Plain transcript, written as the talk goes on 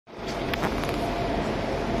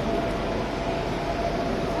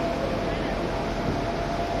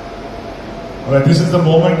Alright, this is the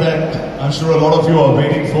moment that I'm sure a lot of you are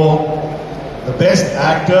waiting for. The best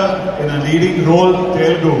actor in a leading role,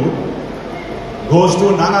 Telugu, goes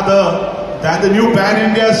to none other than the new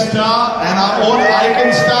pan-India star and our own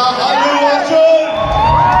icon star, Allu Arjun!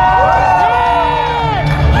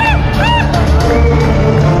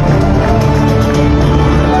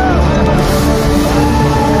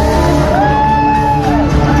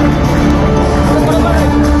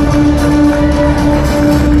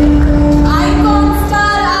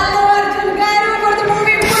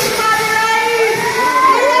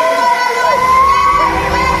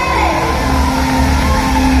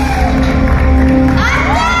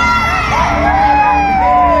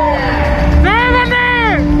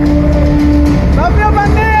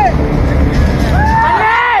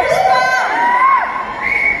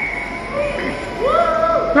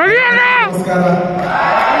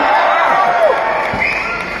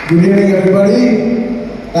 Good evening, everybody.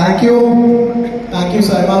 Thank you,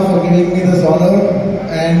 SIIMA, for giving me this honor,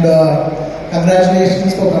 and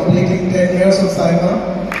congratulations for completing 10 years of SIIMA.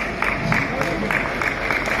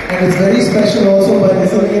 And it's very special also by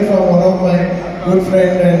receiving it from one of my good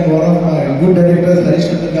friends and one of my good directors,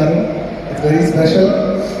 Arjun. It's very special.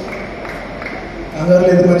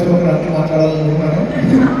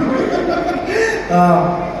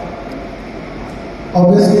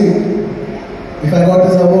 Obviously, if I got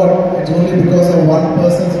this award, it's only because of one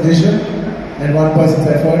person's vision and one person's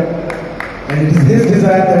effort. And it is his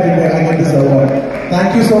desire that I get this award.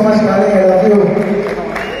 Thank you so much, darling. I love you.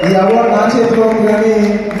 The award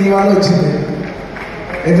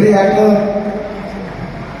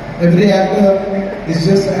every actor is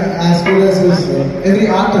just as good as his, every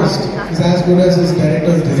artist is as good as his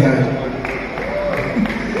director's desire.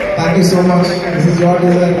 Thank you so much. This is your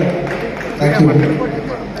desire. Thank you.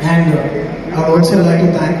 And I would also like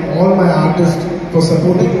to thank all my artists for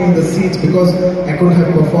supporting me in the seats, because I couldn't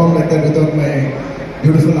have performed like that without my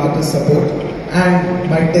beautiful artist support. And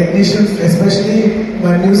my technicians, especially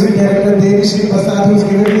my music director Devi Prasad, who's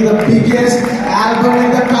given me the biggest album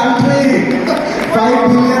in the country,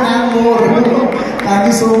 5 billion and more. Thank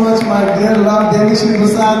you so much, my dear love Devi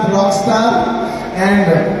Prasad, rockstar,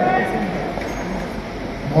 and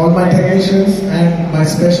all my technicians and my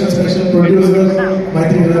special producers, my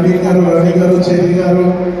three Ravi Garu, Cherry Garu.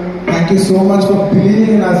 Thank you so much for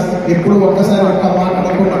believing in us. Thank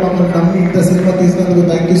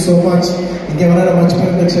you so much.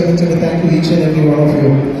 Thank you each and every one of you.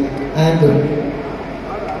 And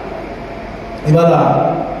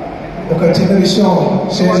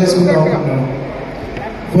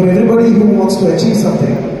for everybody who wants to achieve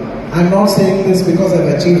something, I'm not saying this because I've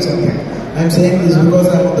achieved something. I'm saying this because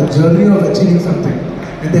I'm on the journey of achieving something.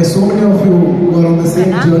 And there's so many of you who are on the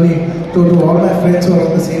same journey, to all my friends who are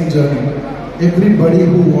on the same journey. Everybody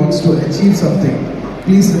who wants to achieve something,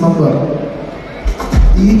 please remember,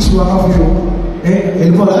 each one of you,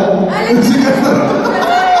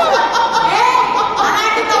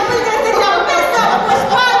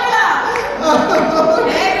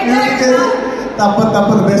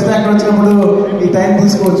 the best actor వచ్చినప్పుడు time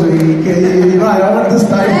తీసుకోవచ్చు. I want this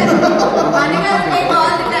time.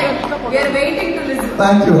 We are waiting to listen.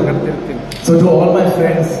 Thank you. So to all my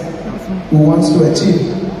friends who wants to achieve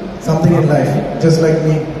something in life, just like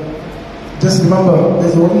me, just remember,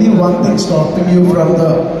 there's only one thing stopping you from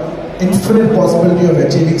the infinite possibility of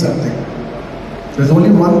achieving something. There's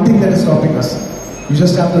only one thing that is stopping us. You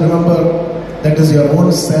just have to remember that is your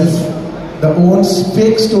own self, the own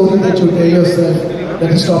fake story that you tell yourself that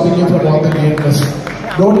is stopping you from all the greatness.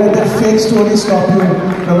 Don't let that fake story stop you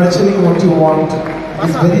from achieving what you want.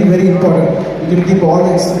 It's very, very important. You can keep all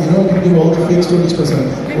this, you can give all the fake stories to yourself.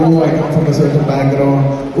 Oh, I come from a certain background.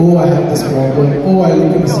 Oh, I have this problem. Oh, I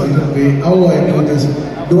look in a certain way. Oh, I do this.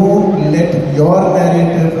 Don't let your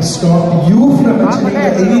narrative stop you from achieving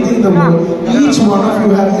anything in the world. Each one of you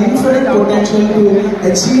have infinite potential to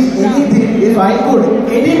achieve anything. If I could,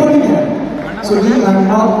 anybody can. So I'm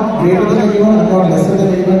not greater than anyone, I'm not lesser than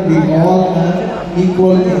anyone. We all have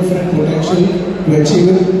equal, infinite potential to achieve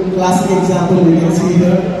it. Classic example we can see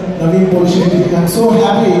here, Naveen Bolshetti. I'm so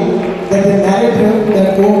happy that the narrative that,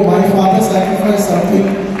 oh, my father sacrificed something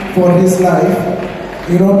for his life,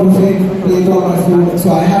 to play on my food, so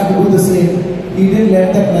I have to do the same. He didn't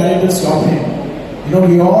let that narrative stop him.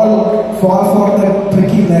 We all fall for that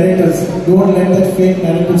tricky narratives. Don't let that fake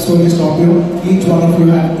narrative story stop you. Each one of you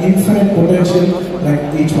have infinite potential, like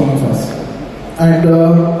each one of us. And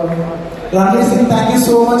Ranveer Singh, thank you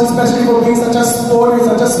so much, especially for being such a sport and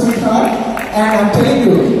such a sweetheart. And I'm telling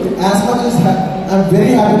you, as much as I'm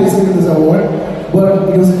very happy receiving this award, but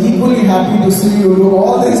he was equally happy to see you do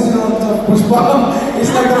all these stunts of Pushpa.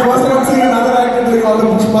 It's like the first time I'm seeing another actor doing all the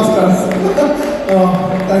Pushpa stunts.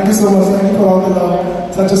 Thank you so much. Thank you for all the love.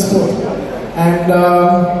 Such a sport. And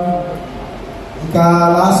ఇంకా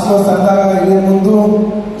last లో సరదాగా వెళ్ళే ముందు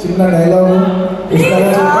చిన్న dialogue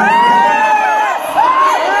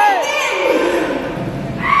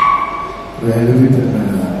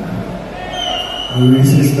నువ్వు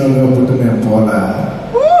వేసేస్తావు కాబట్టి నేను పోలా,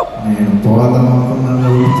 నేను పోదాం అనుకున్నాను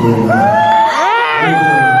పోయినా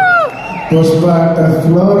పుష్ప అంటే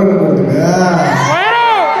floor అనుకుంటుగా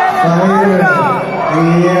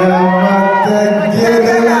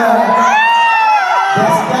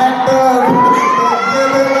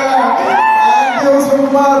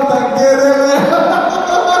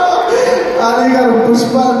Ali garu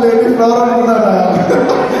Pushpa baby flower anukunnara.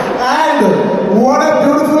 And what a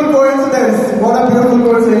beautiful coincidence. What a beautiful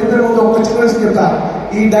coincidence. Intro mundu oka chinna vishayam chepta.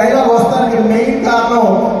 Ee dialogue vastaniki main karanam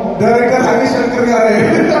director Harish Shankar gare.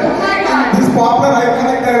 This popular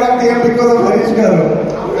iconic dialogue came because of Harish garu.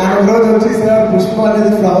 And roju vachi sir Pushpa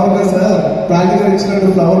anedi flower ga sir practical ichchinattu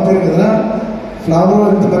flower peru kada. Flower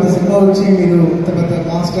ఇంత పెద్ద cinema వచ్చి మీరు ఇంత పెద్ద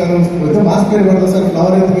master mass పేరు పెడతారు sir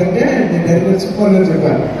flower ఎందుకంటే నేను డైరెక్టర్ చెప్పాలని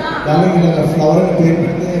చెప్పాను. దానికి ఇలా ఫ్లవర్ అని పేరు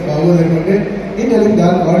పెడితే బాగోదు ఏంటంటే ఏంటి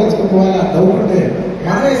దాన్ని వాడేసుకోవాలి ఆ డౌట్ ఉంటే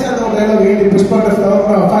మనం వేసాను డైలాగ్ ఏంటి Pushpa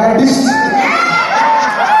flower fire dish.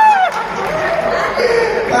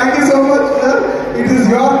 Thank you so much sir. It is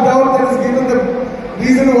your doubt that is given the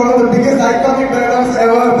reason one of the biggest iconic dialogues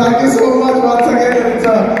ever. Thank you so much once again. It's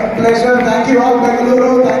a pleasure. Thank you all Bengaluru.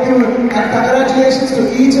 Thank you and congratulations to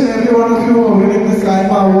each and every one of you for winning this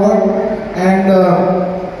SIIMA award. And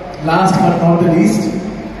last but not the least,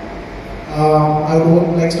 I would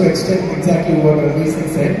like to extend exactly what Arjun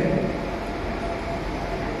said.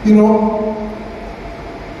 You know,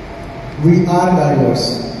 we are diverse.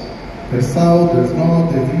 There's south, there's north,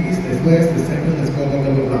 there's east, there's west, there's central, there's blah blah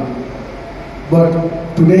blah blah. But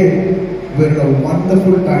today, we're in a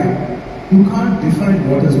wonderful time. You can't define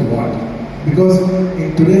what is what. Because in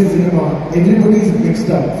today's cinema, everybody is mixed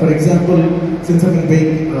up. For example, since I've been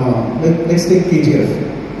paying, let's take KGF.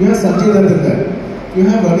 You have Sanjay Dutt in there. You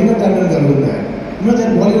have Ravina Tandon in there. You know,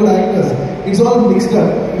 they're Bollywood actors. It's all mixed up.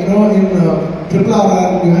 You know, in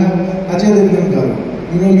RRR, you have Ajay Devgn.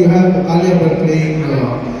 You know, you have Allu playing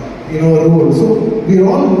role. So we're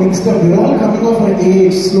all mixed up. We're all coming off an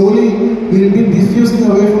age. Slowly, we'll be diffusing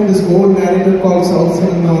away from this old narrative called South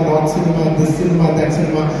cinema, North cinema, this cinema, that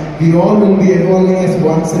cinema. We all will be evolving as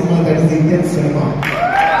one cinema, that is Indian cinema.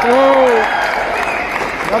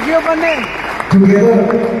 Together,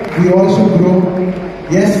 we all should grow.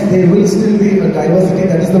 Yes, there will still be a diversity.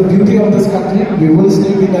 That is the beauty of this country. We will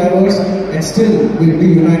still be diverse and still we'll be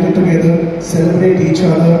united together, celebrate each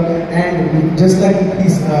other. And just like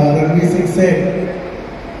Ranveer Singh said,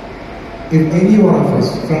 if any one of us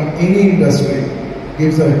from any industry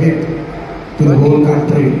gives a hit to the whole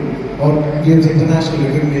country or gives international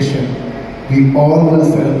recognition, we all will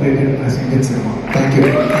celebrate it as Indian cinema. Thank you.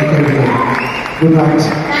 Thank you everybody. Good night.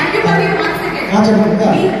 Thank you for your once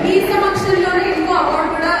again. ఈ సమక్షంలోనే ఇంకో award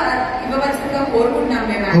కూడా ఇవ్వవలసిందిగా కోరుకుంటున్నాం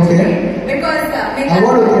మేము. Okay. Because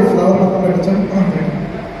award flower పెట్టచ్చు.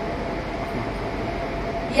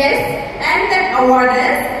 Yes, and that award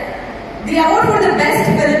is the award for the best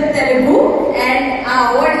film Telugu, and ఆ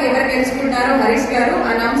award ఎవరు గెలుచుకుంటారో హరీష్ గారు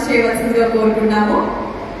అనౌన్స్ చేయవలసిందిగా కోరుకుంటున్నాము.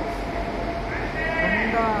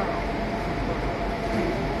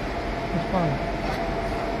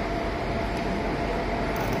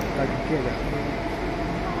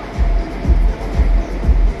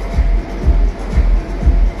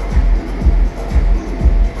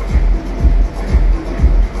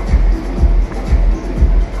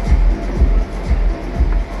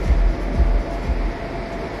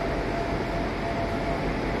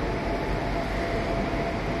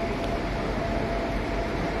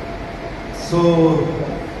 So,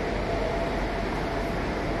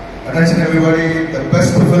 attention everybody, the best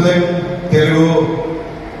film Telugu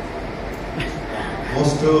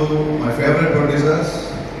goes to my favorite producers,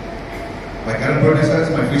 my current producers,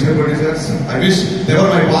 my future producers. I wish they were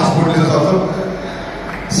my past producers also.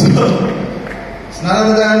 So, it's none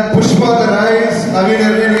other than Pushpa the Rise, Naveen